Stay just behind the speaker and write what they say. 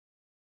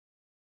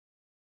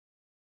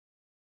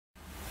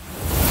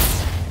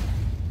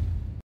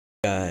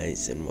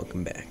Guys, and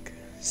welcome back.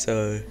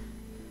 So,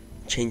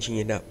 changing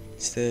it up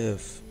instead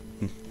of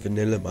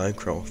vanilla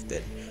Minecraft,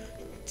 and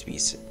to be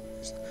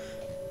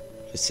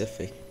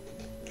specific,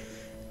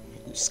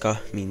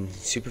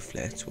 super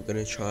flat, we're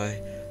gonna try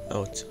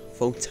out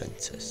Vault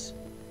Hunters.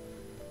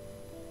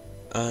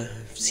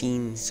 I've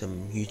seen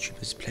some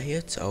YouTubers play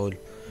it. I'll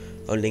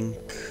link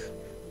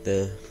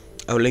the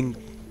I'll link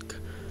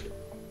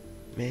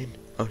man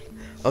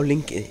I'll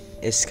link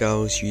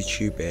Escal's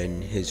YouTube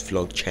and his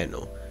vlog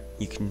channel.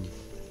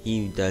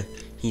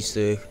 He's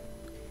the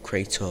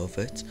creator of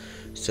it,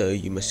 so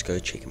you must go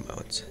check him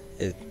out.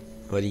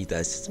 What he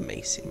does is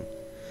amazing.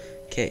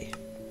 Okay,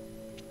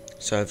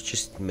 so I've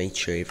just made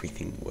sure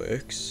everything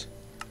works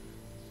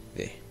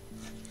there.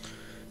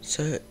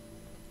 So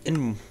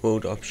in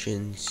world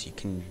options you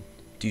can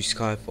do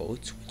Sky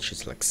Vault, which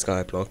is like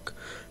Skyblock,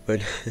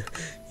 but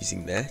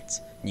using that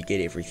you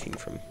get everything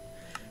from.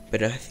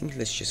 But I think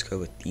let's just go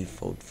with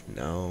default for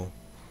now.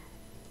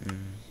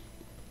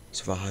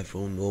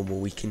 Survival,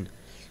 normal, we can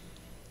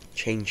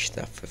change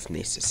stuff if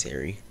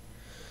necessary.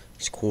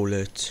 Let's call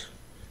it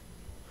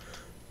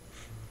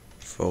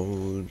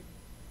Vault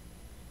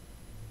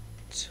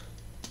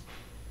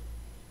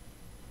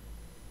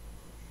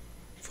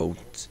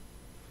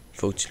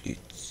Loot.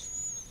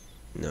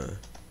 No.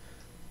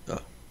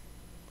 Oh.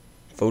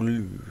 Vault.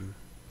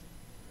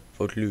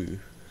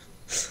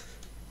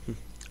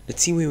 Let's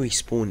see where we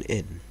spawn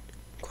in.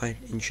 Quite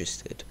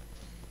interested.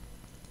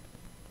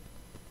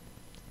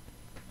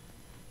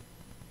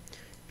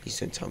 Please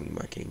don't tell me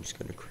my game's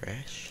gonna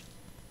crash.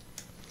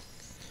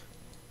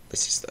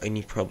 This is the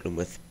only problem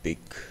with big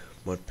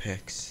mod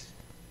packs.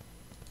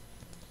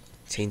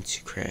 Tend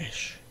to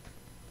crash.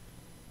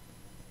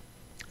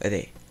 Are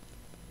they?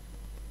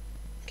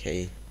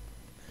 Okay.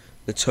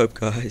 Let's hope,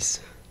 guys.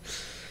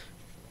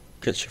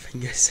 Cross your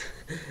fingers.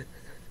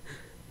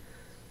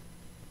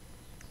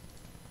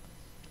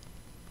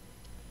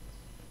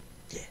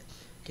 Yeah.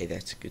 Okay,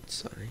 that's a good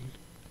sign.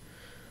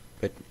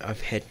 But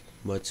I've had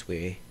mods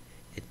where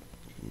it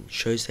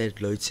shows that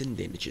it loads in,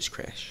 then it just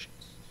crashes.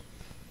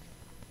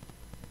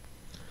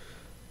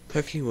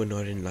 Hopefully we're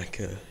not in like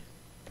a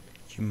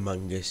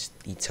humongous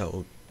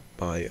detailed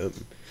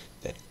biome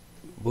that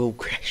will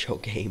crash our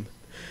game,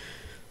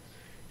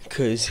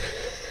 because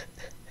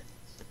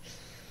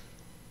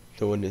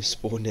the one is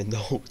spawned in the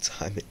whole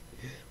time it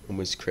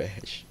almost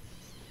crashed.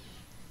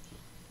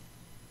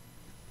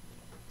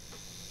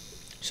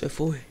 So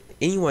for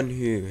anyone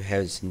who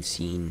hasn't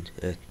seen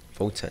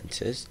Vault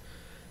Hunters,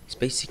 it's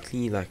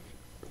basically like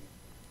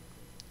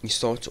you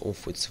start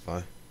off with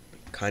survival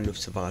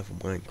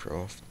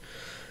Minecraft,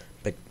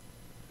 but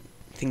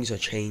things are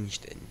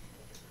changed,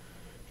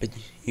 but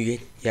you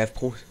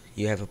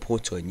have a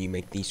portal and you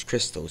make these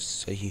crystals,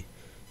 so you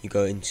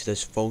go into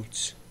this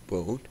vault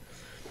world.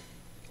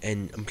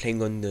 And I'm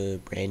playing on the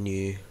brand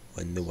new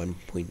one,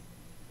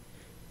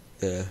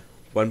 the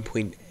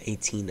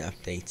 1.18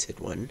 updated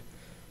one,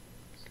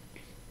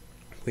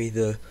 where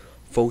the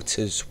vault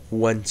is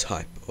one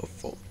type of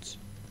vault.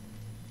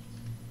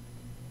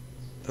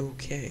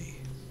 Okay.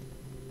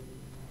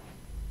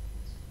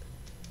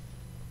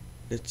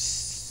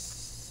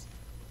 Let's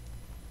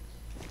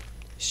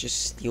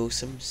just steal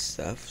some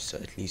stuff, so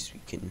at least we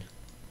can.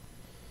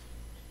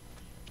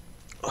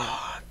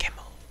 Oh, come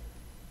on.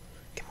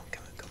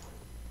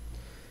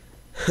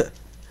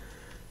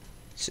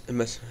 So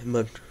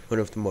one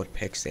of the mod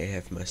packs they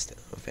have must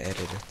have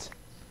added it.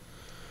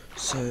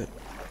 So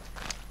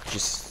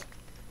just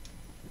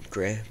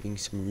grabbing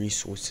some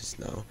resources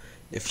now.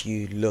 If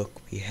you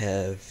look, we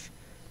have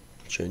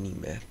journey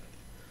map.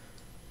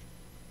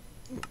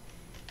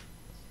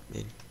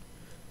 Man,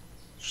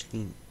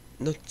 actually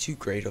not too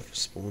great of a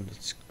spawn.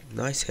 It's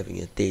nice having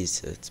a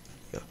desert,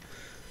 but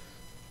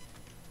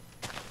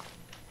yeah.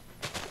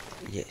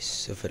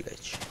 Yes, a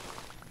village.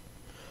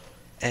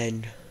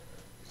 And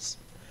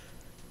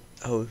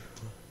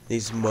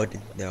there's a mod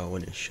now I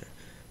want to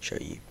show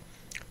you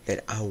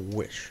that I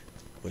wish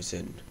was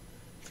in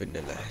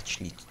vanilla.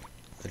 Actually,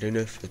 I don't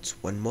know if it's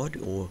one mod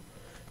or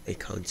they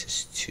count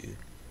as two.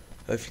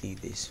 Hopefully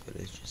these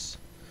villages.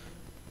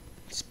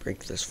 Let's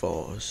break this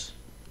vase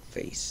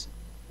face.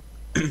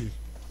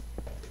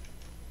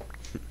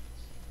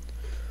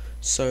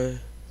 So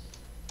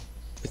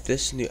with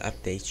this new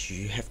update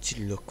you have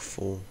to look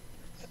for,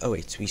 oh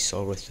wait, we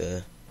saw with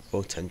the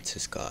Vault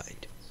Hunters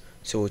guide,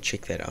 so we'll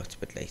check that out a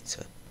bit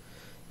later.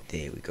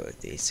 There we go,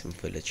 there's some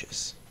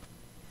villages.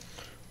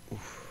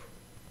 Oof.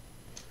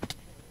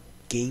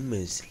 Game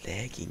is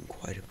lagging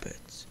quite a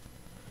bit.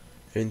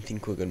 I don't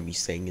think we're going to be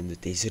staying in the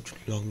desert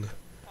long.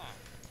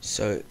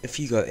 So if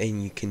you go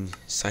in, you can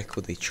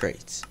cycle the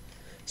traits,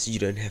 so you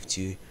don't have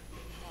to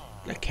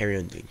like carry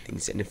on doing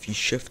things. And if you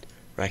shift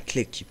right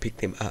click, you pick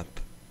them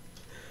up.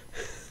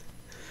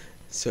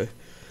 So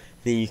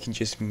then you can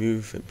just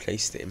move and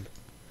place them.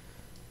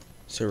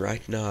 So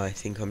right now I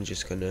think I'm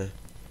just gonna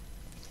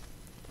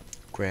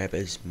grab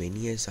as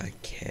many as I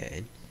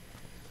can,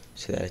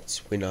 so that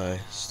when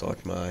I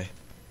start my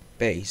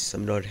base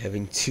I'm not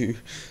having to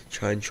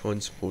try and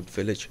transport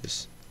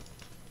villagers.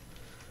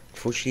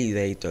 Unfortunately,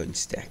 they don't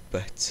stack,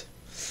 but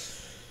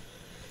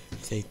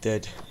if they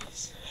did,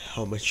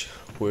 how much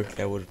work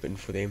that would have been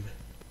for them.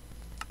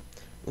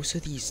 Also,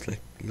 these like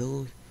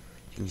little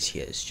things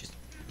here is just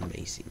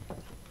amazing.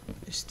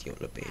 Let's steal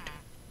a bed.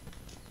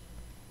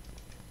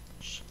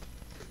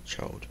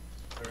 Child.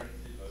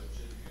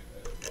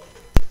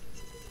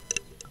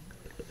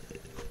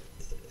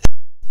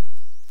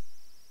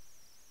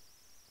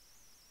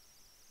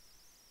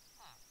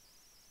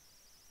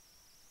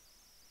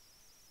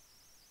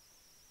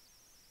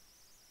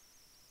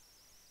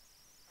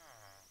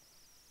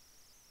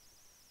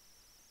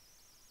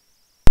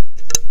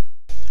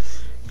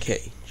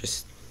 Okay,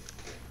 just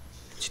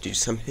to do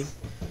something.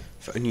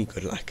 I've only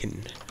got like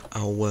an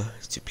hour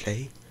to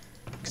play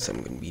because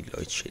I'm gonna be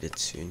load shedded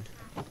soon.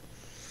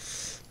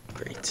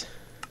 Great.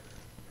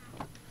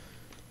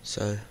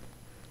 So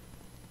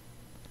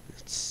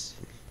let's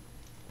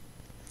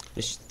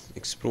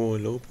explore a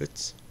little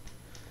bit.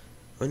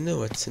 I know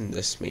what's in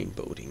this main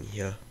building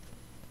here.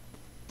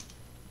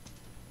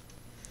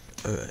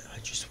 Oh, I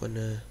just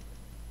wanna.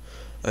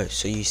 Oh,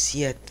 so you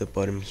see at the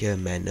bottom here,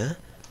 mana.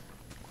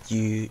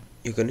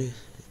 You're gonna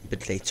a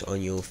bit later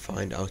on you'll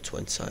find out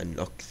once I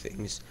unlock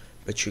things,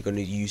 but you're gonna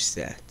use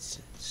that.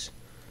 It's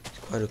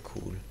quite a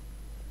cool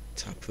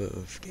type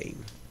of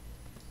game.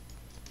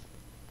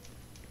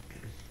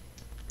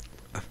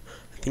 I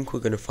think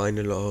we're gonna find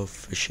a lot of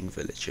fishing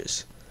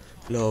villages,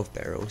 a lot of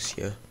barrels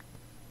here.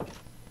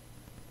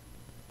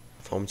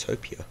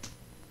 Farmtopia.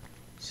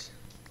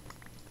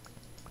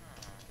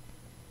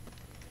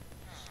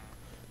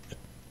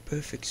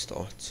 Perfect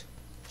start.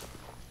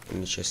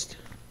 And just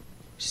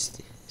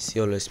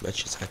steal as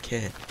much as I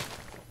can.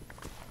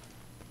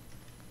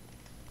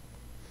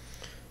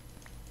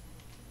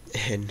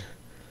 And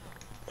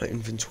my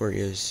inventory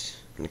is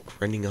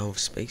like running out of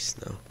space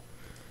now.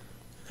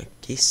 I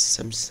guess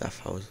some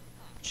stuff I'll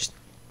just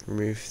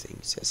remove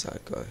things as I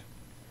go.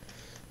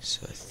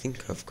 So I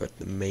think I've got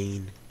the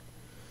main.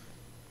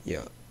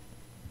 Yeah.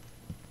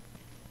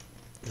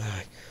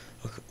 Like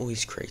I can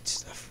always create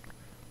stuff.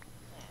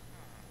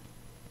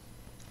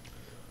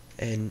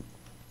 And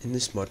in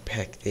this mod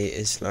pack there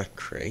is like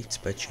crates,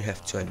 but you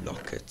have to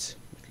unlock it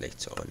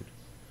later on.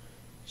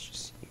 It's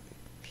just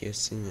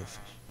piercing the fish.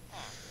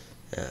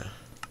 Yeah.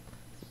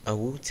 I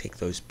will take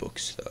those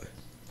books though.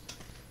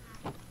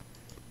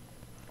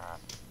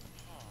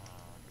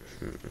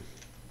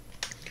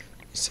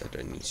 Guess I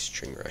don't need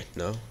string right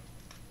now.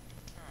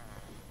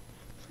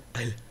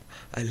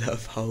 I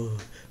love how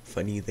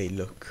funny they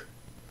look.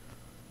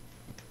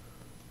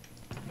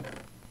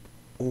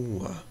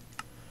 Oh,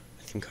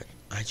 I think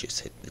I just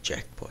hit the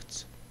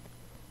jackpot.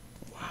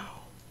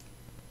 Wow.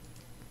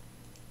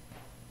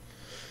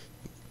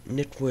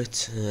 Network.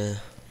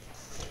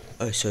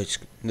 Oh, so it's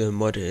the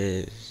mod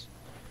is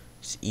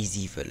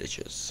easy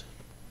villages.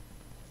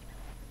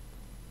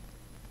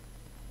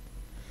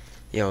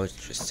 Yeah, I'll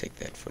just take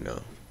that for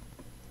now.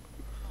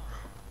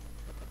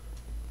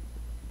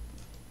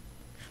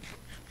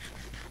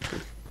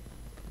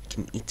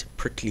 Can eat a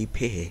prickly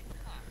pear.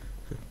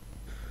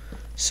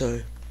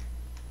 So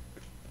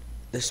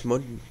this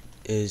mod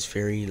is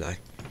very like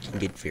can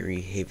get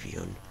very heavy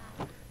on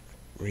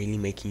really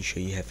making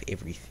sure you have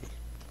everything.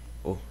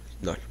 Or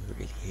not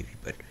really heavy,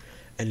 but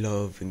a lot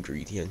of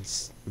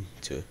ingredients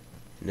into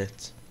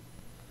it.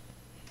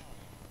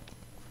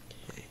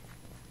 Okay.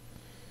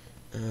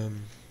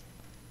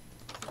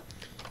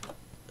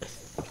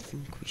 I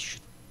think we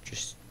should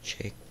just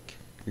check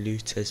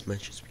loot as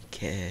much as we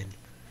can.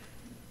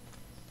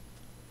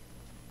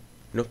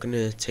 I'm not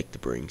gonna take the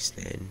brewing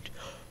stand.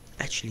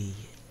 Actually,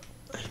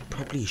 I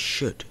probably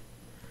should,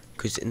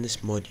 because in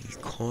this mod you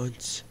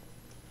can't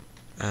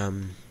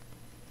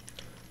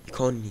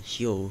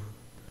heal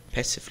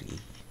passively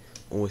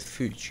or with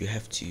food. You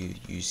have to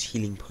use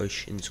healing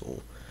potions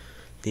or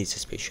there's a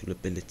special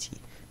ability.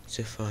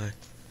 So if I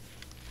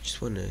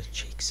just wanna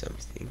check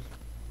something,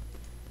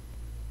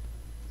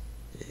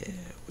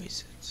 yeah, where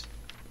is it?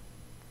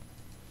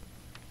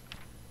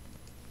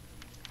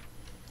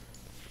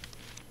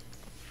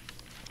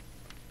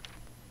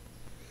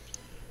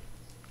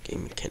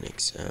 Game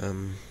mechanics.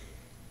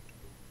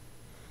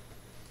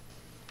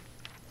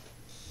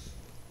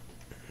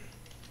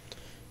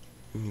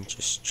 Let me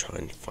just try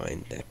and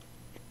find that.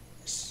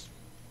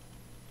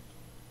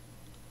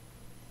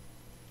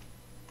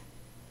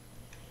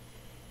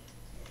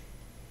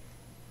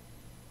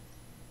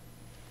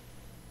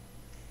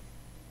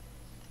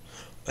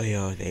 Oh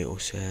yeah, they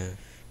also have.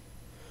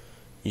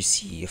 You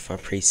see, if I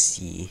press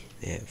C,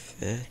 they have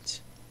that.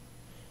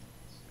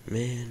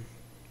 Man.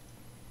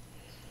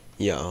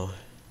 Yeah, I'm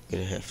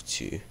gonna have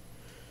to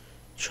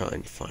try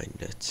and find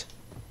it.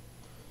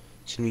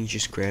 So let me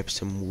just grab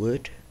some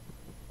wood.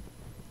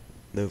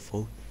 No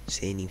fault.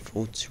 Say any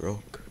faults,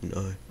 rock?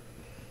 No.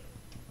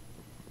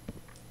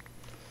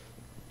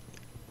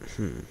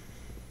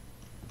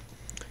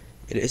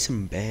 It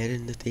isn't bad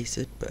in the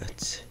desert,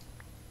 but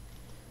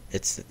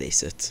it's the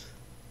desert.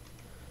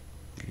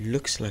 It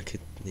looks like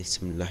there's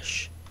some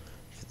lush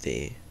for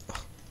there.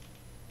 Oh.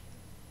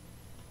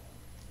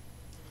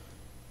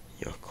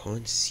 Yeah,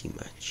 can't see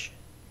much.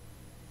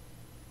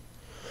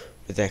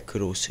 But that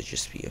could also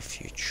just be a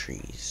few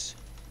trees.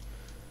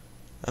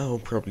 I'll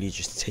probably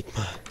just take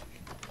my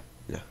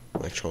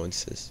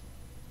chances.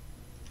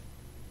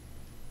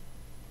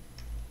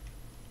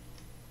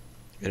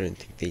 I don't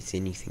think there's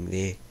anything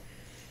there.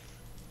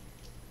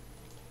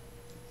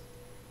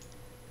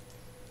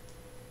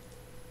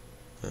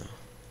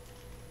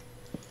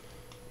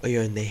 Oh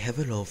yeah, and they have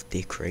a lot of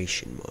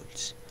decoration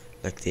mods.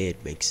 Like there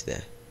it makes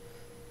that.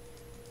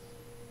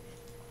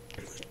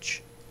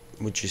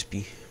 Which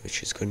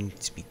is going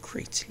to be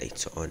great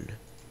later on.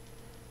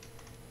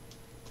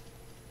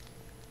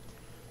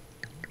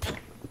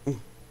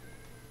 Ooh.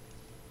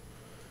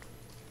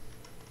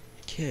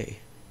 Okay.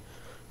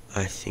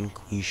 I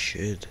think we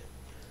should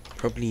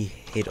probably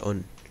head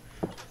on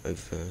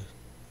over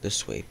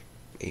this way,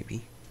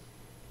 maybe.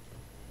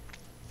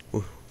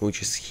 We'll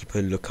just keep a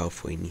lookout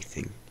for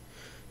anything.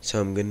 So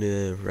I'm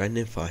gonna run.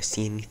 If I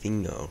see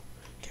anything, I'll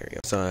carry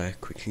on. So I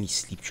quickly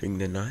sleep during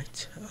the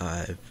night.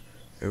 I've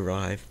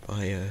arrived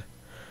by a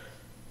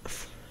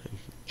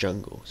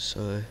jungle,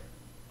 so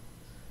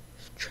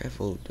I've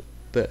travelled a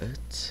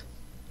bit.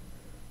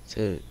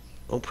 So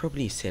I'll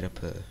probably set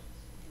up a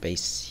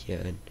base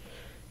here, and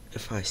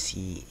if I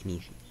see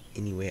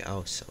anywhere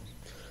else, I'll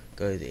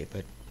go there.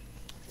 But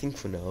I think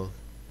for now,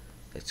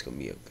 that's gonna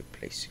be a good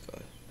place to go.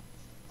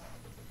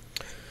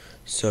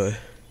 So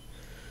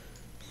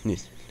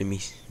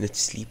let's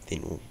sleep,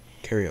 then we'll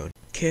carry on.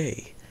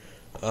 Okay,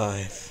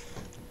 I've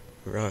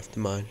arrived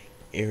in my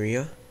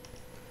area.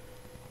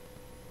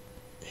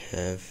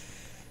 Have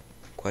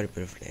quite a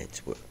bit of land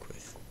to work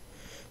with,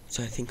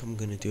 so I think I'm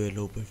gonna do a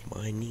little bit of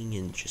mining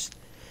and just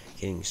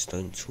getting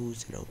stone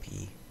tools, and I'll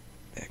be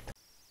back.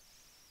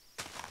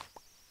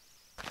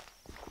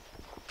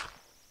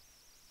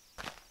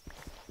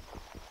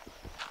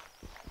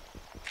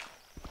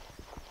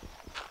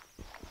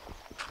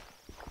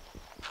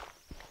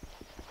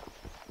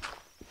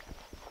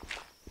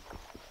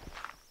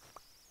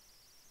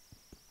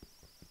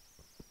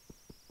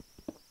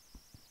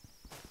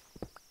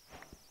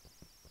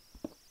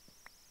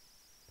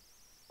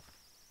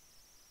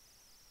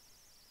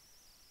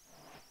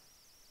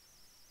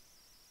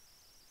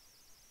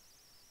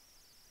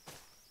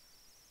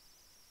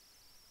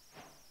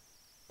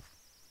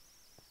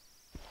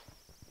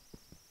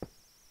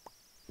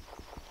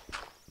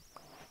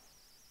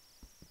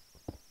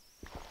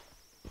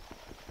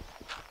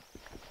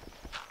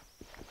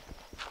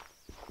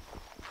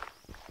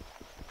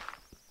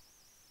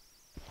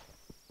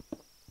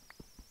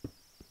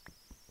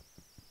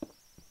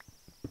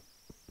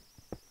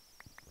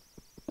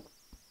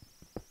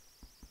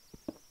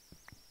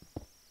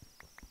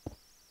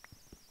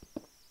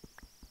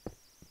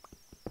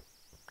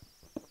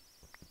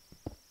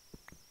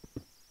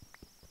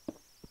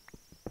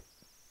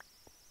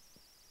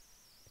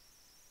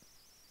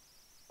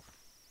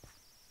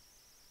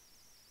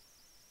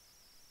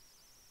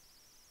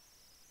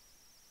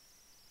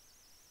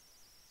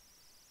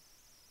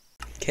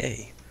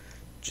 Okay,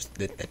 just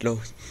that little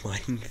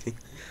mining thing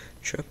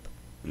trip,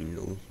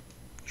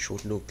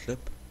 short little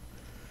clip.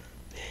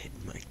 Man,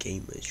 my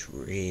game is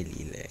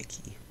really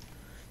laggy.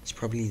 It's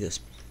probably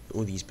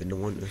all these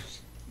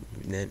bananas.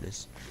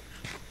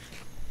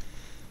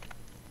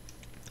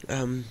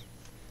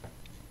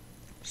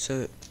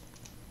 So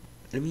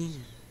let me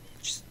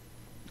just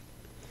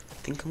I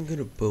think I'm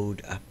gonna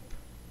build up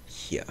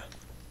here.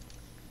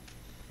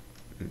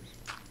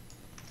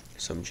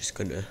 So I'm just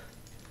gonna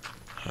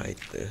hide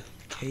the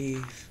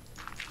cave.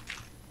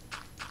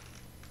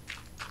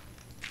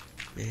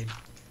 Man,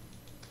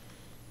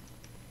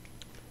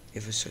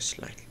 ever so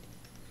slightly.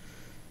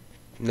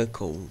 No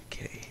coal,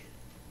 okay.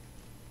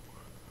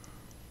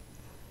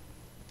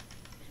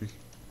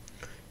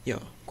 Yeah,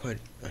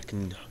 I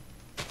can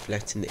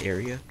flatten the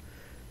area.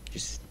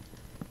 Just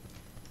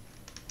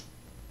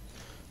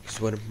because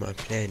one of my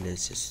plan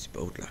is just to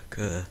build like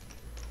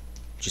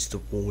just a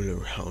wall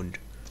around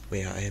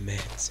where I am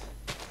at.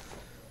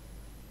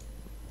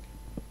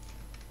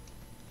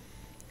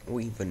 Or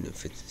even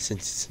if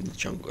since it's in the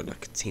jungle,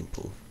 like a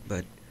temple.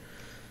 But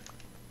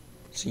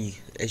see,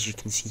 as you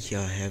can see here,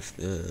 I have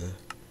the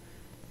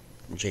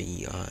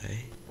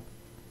JEI.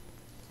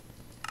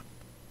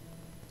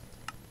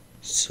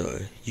 So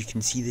you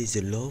can see there's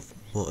a lot of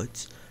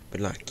mods, but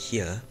like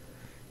here,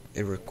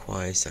 it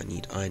requires I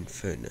need iron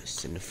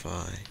furnace, and if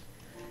I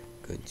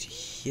go into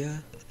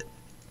here,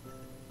 I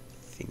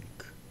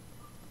think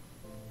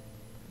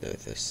no,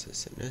 this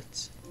isn't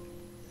it.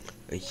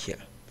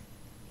 Here.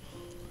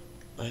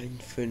 Iron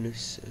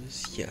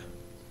furnaces, yeah.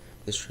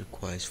 This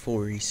requires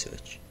 4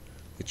 research,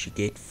 which you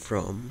get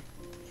from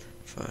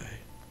 5.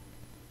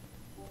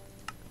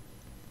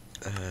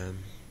 I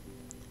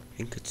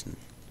think it's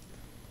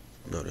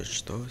knowledge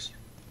stars.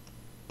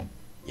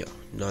 Yeah,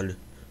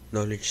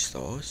 knowledge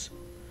stars,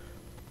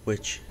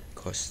 which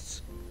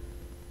costs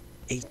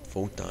 8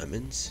 vault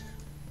diamonds,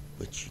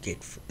 which you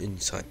get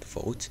inside the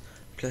vault,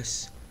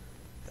 plus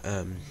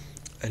a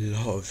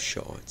lot of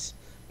shards.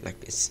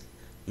 Like it's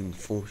in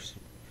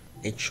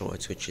 8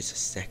 shards, which is a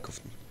stack of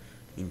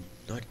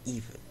not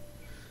even.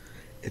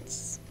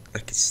 It's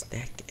like a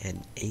stack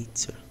and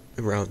 8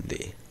 around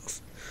there.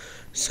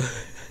 So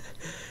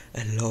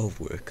a lot of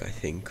work, I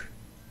think.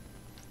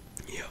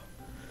 Yeah.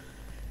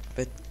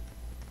 But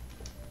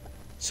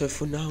so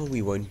for now,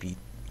 we won't be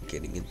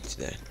getting into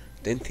that.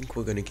 Don't think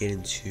we're gonna get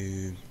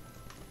into.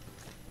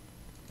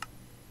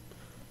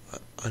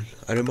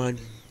 I don't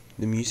mind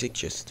the music.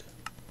 Just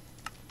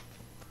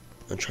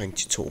I'm trying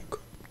to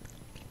talk.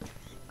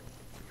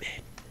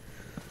 Man,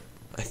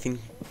 I think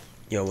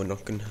I'm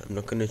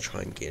not gonna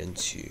try and get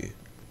into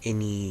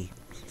any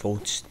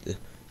votes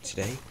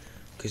today,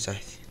 because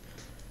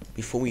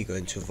before we go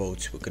into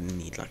votes, we're gonna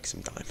need like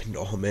some diamond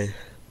armor.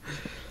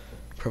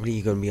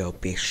 Probably gonna be our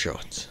best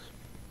shot.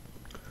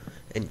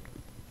 And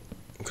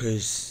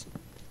because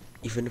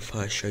even if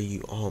I show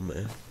you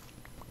armor,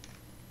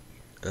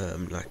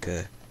 like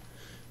a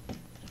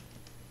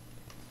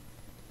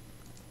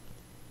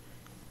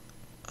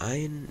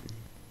iron,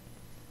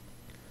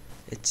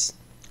 it's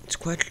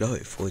quite low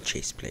for a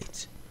chest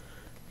plate,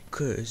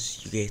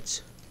 because you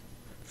get,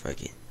 if I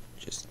can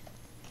just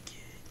get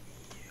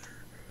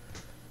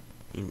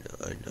here,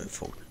 no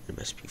fault, it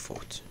must be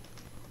fault.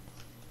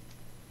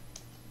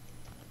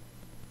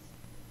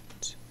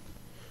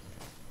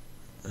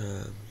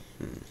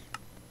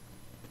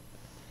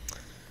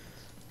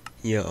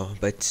 Yeah,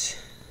 but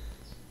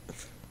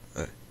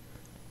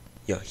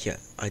here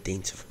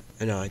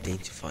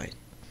identify.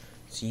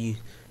 So you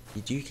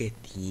do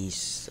get these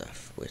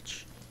stuff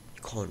which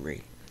you can't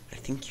really. I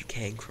think you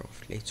can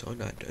craft later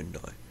on. I don't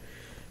know,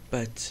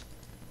 but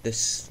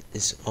this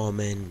is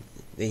armor, and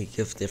they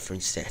give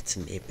different stats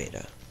and they're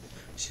better.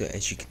 So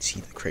as you can see,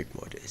 the crate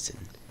mod is in.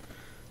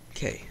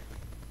 Okay.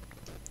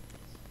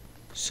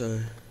 So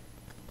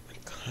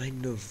a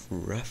kind of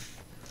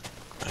rough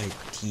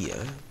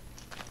idea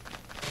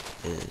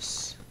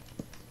is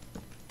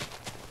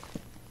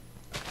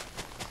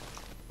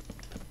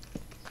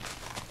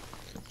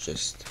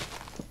just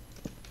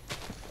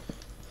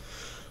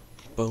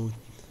build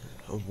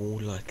a wall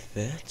like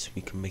that.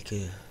 We can make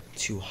it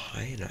too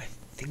high, and I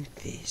think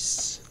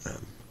there's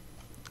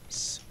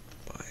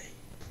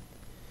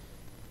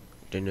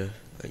don't know,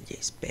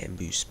 yes,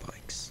 bamboo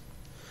spikes.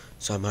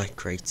 So I might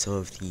create some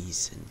of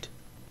these, and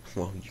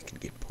well, you can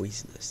get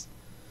poisonous.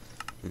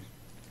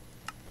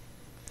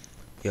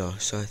 Yeah,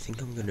 so I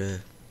think I'm gonna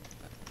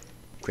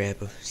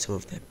grab some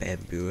of that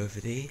bamboo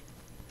over there,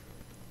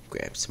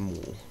 grab some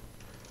more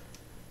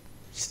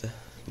stuff,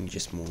 and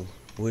just more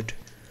wood,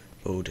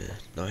 build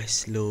a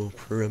nice little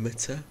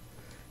perimeter.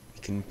 We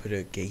can put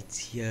a gate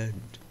here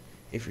and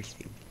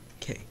everything.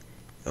 Okay,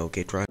 I'll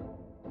get right.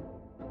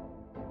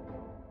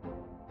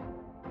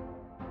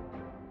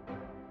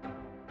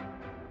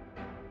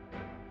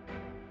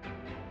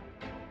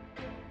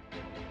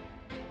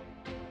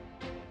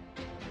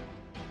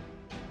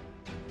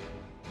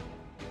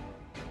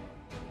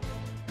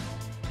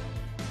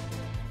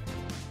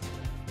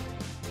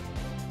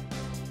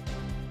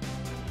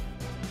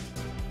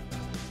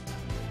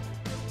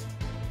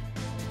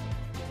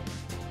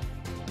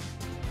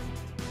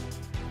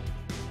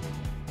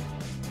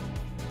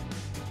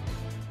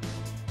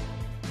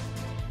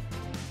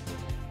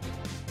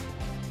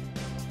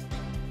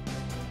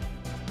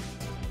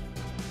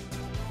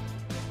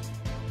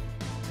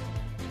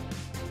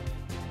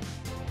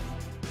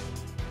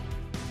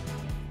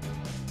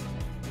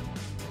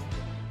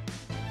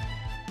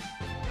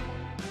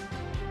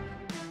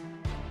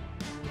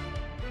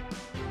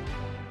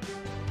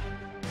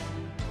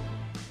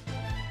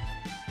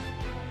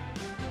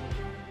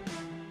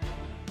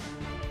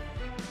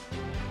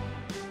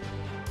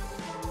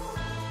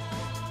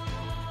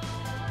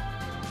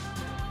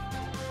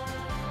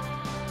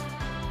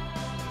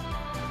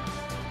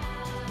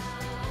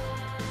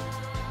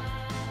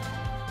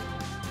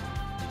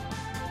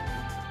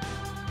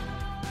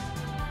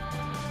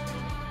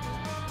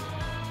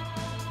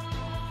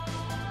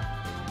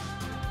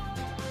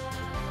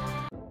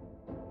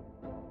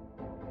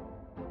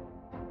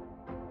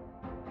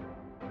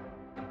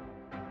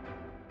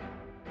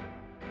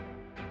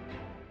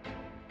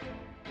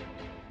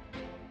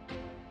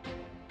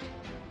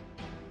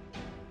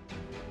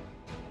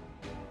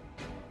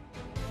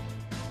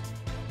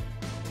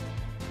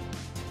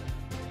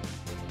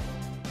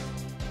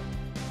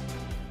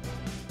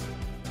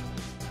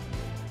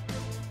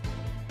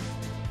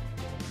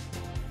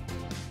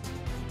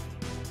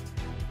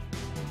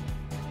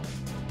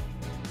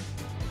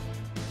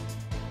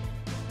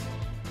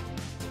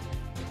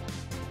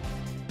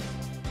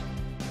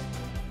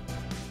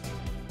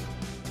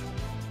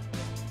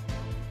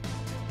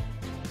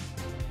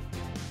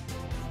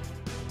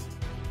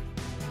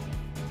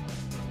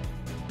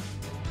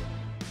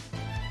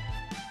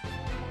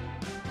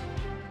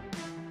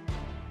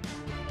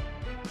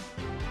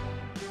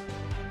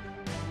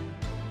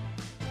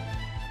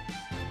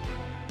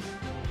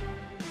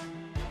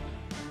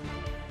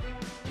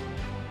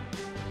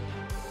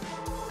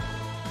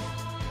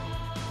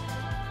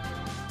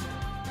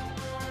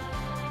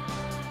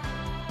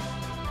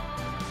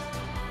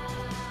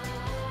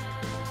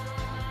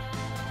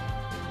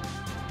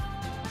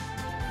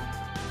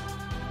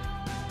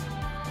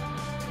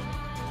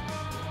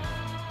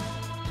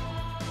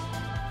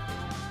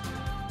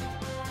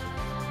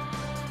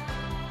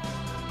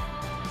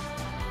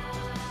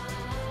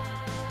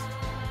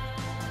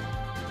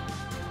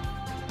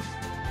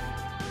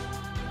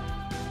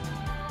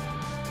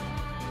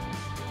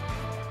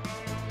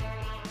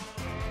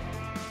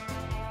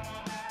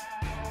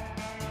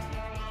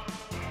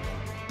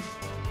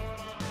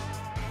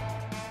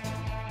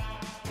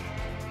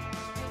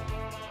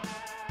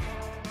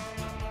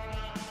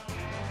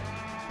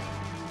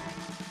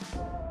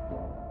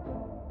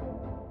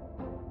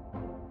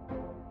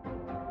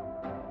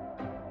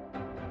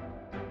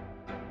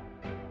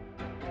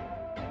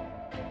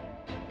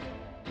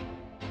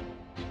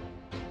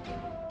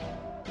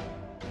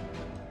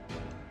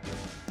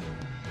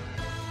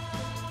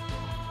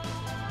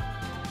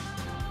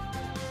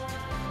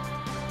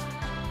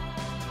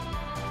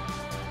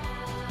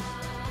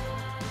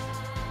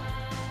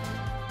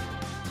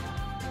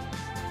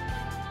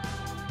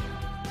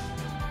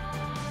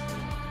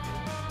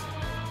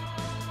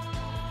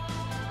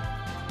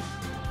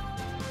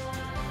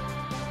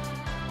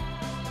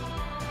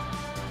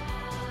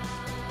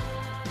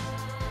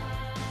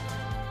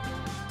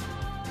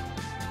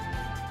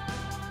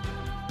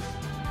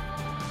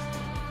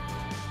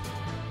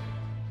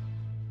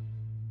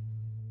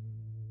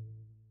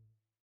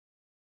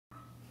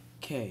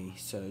 Okay,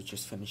 so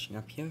just finishing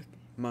up here.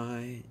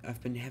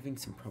 I've been having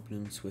some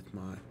problems with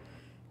my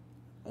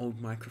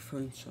old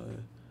microphone, so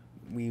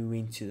we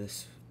went to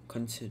this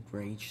concert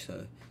rage,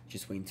 so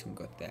just went and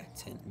got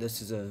that, and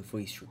this is a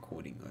voice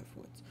recording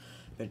of it.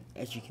 But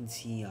as you can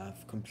see,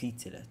 I've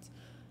completed it.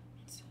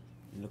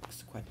 It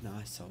looks quite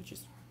nice. I'll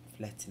just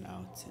flatten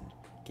out and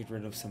get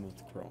rid of some of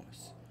the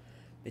grass.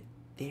 But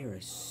there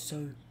are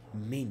so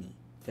many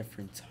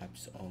different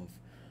types of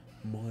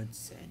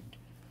mods, and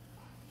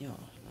yeah,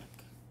 like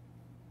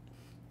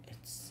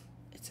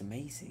it's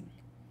amazing,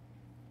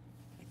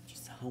 like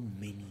just how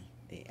many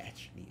there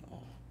actually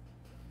are.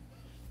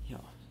 Yeah,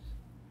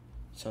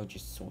 so I'll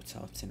just sort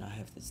out, and I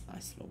have this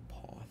nice little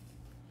path.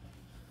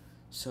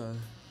 So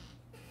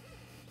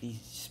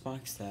these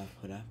spikes that I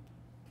put up,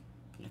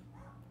 look,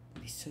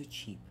 they're so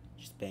cheap,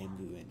 just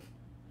bamboo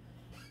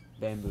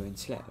and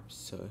slabs.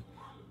 So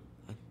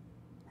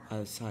I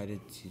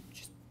decided to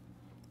just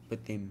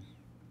put them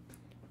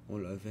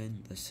all over,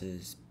 and this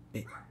is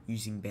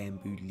using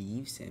bamboo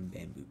leaves and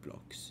bamboo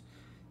blocks.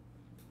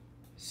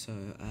 So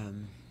as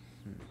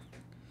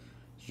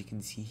you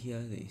can see here,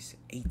 there's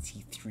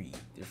 83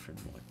 different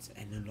mods,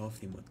 and a lot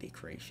of them are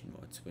decoration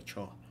mods, which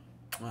are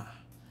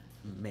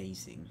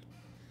amazing,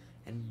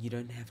 and you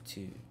don't have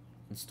to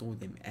install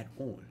them at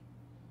all.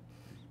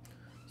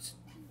 So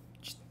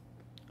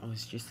I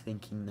was just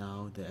thinking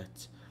now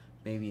that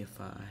maybe if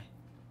I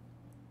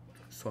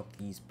swap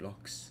these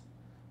blocks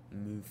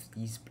and move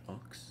these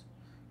blocks,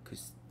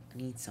 because I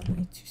need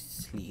somewhere to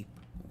sleep.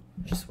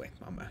 Just whack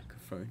my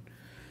microphone,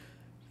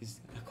 because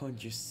I can't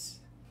just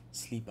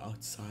sleep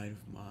outside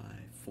of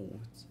my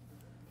fort.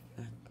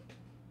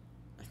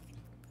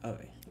 I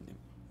think,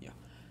 yeah,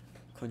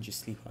 I can't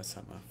just sleep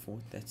outside my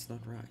fort. That's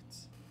not right.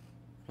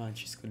 I'm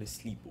just gonna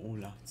sleep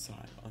all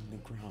outside on the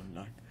ground,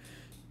 like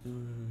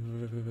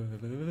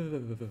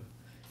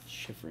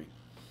shivering.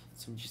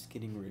 So I'm just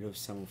getting rid of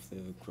some of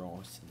the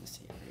grass in this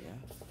area.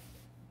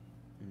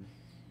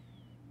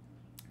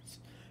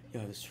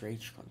 Yeah, this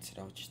rage concert,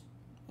 I'll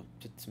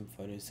put some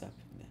photos up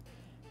in there.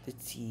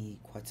 Did see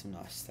quite some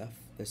nice stuff.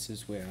 This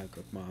is where I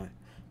got my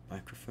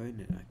microphone,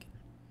 and I can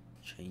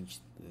change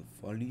the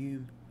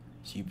volume,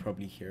 so you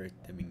probably hear it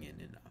dimming in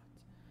and out.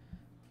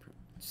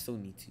 Still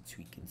need to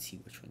tweak and see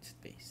which one's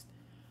the best.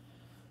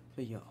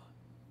 But yeah,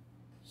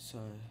 so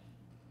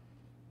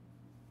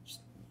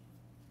just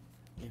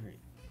anyway,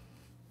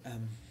 I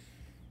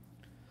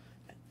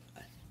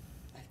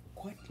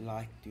quite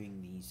like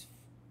doing these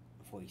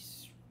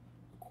voice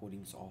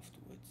recordings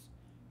afterwards.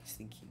 I was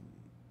thinking,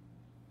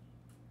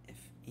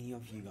 if any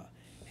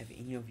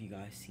of you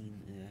guys seen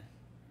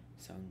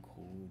a song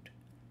called,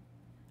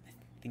 I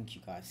think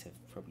you guys have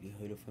probably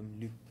heard of him,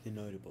 Luke the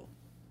Notable.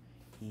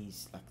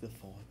 He's like the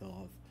father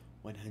of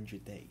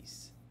 100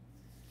 Days,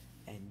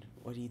 and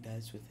what he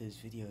does with his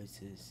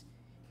videos is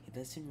he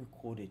doesn't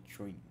record it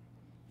during,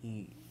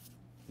 he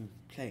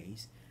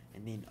plays,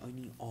 and then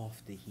only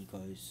after he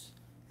goes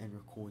and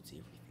records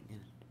everything.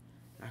 And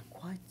I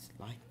quite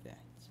like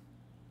that,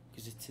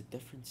 because it's a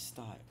different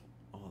style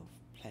of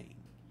playing.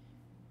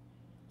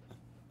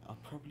 I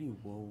probably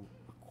will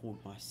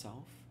record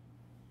myself,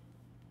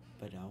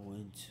 but I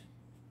won't.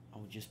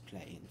 I'll just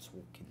play and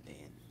talk in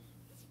there, and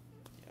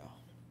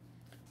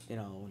then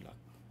I'll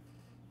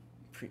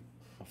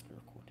off the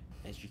record.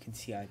 As you can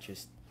see, I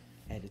just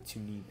added 2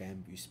 new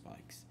bamboo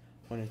spikes.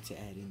 Wanted to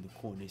add in the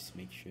corners to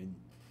make sure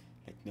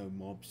like no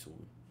mobs or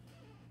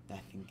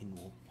nothing can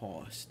walk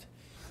past.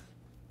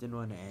 Didn't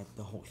want to add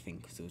the whole thing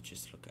because it would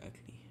just look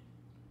ugly.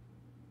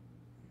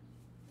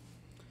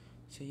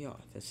 So yeah,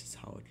 this is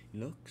how it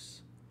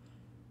looks.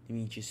 Let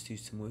me just do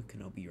some work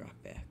and I'll be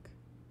right back.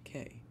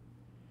 Okay,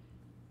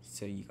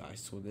 so you guys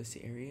saw this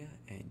area,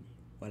 and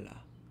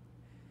voila.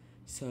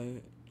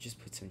 So just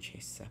put some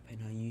chests up,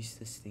 and I use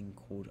this thing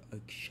called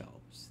oak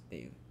shelves.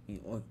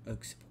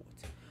 Oak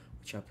support,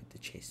 which I put the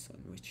chests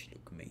on, which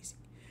look amazing.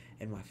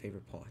 And my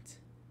favorite part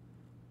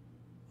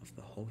of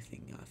the whole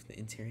thing, I have the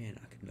interior, and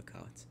I can look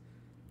out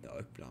the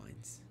oak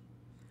blinds.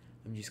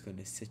 I'm just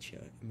gonna sit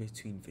here in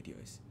between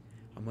videos.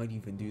 I might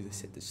even do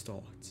this at the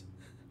start.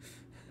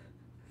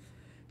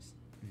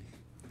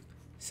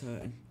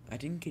 So I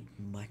didn't get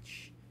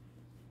much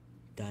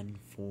done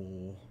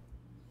for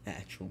the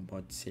actual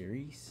mod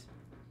series,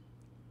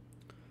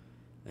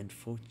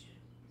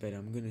 but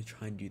I'm gonna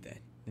try and do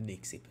that the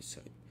next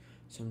episode.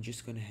 So I'm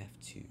just gonna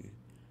have to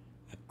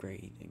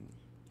upgrade and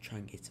try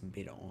and get some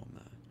better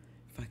armor.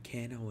 If I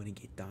can, I want to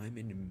get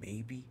diamond and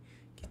maybe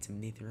get some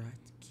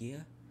netherite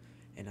gear,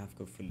 and I've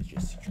got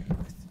villagers to trade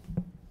with.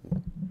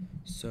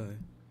 So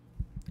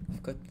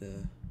I've got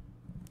I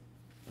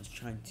was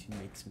trying to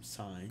make some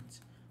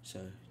signs,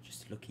 so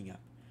just looking up,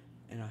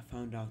 and I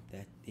found out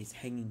that there's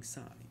hanging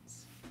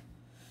signs.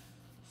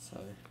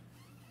 So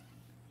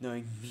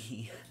knowing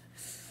me,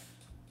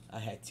 I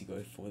had to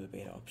go for the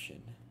better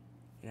option.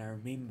 And I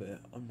remember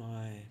on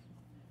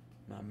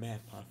my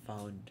map I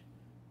found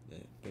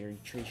the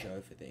buried treasure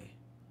over there.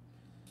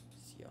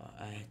 So yeah,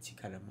 I had to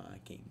cut out my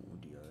game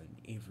audio and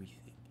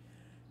everything,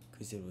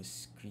 because it was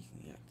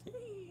squeaking out.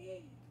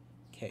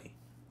 Okay,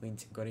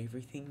 went and got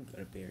everything,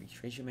 got a buried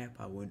treasure map.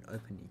 I won't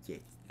open it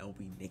yet, that'll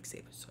be next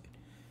episode.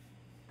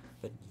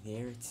 But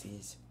there it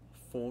says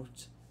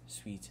Fort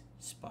Sweet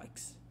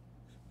Spikes.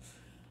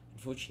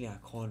 Unfortunately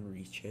I can't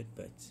reach it,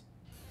 but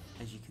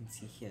as you can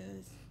see here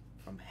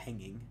from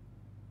hanging,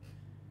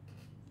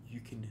 you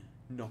can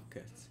knock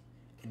it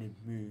and it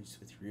moves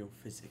with real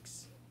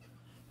physics.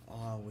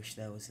 Oh, I wish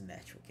that was a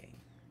natural game.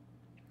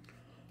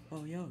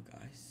 Well, yeah,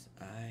 guys,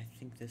 I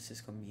think this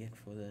is gonna be it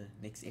for the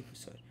next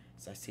episode.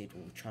 As I said,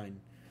 we'll try and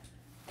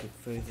get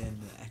further in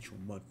the actual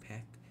mod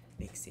pack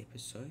next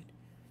episode.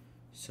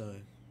 So,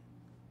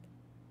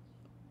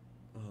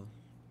 well,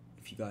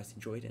 if you guys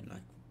enjoyed it,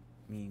 like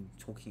me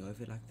talking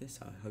over it like this,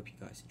 I hope you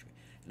guys enjoy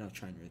it. And I'll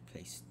try and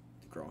replace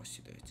the grass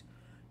with it.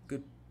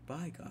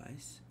 Goodbye,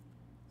 guys.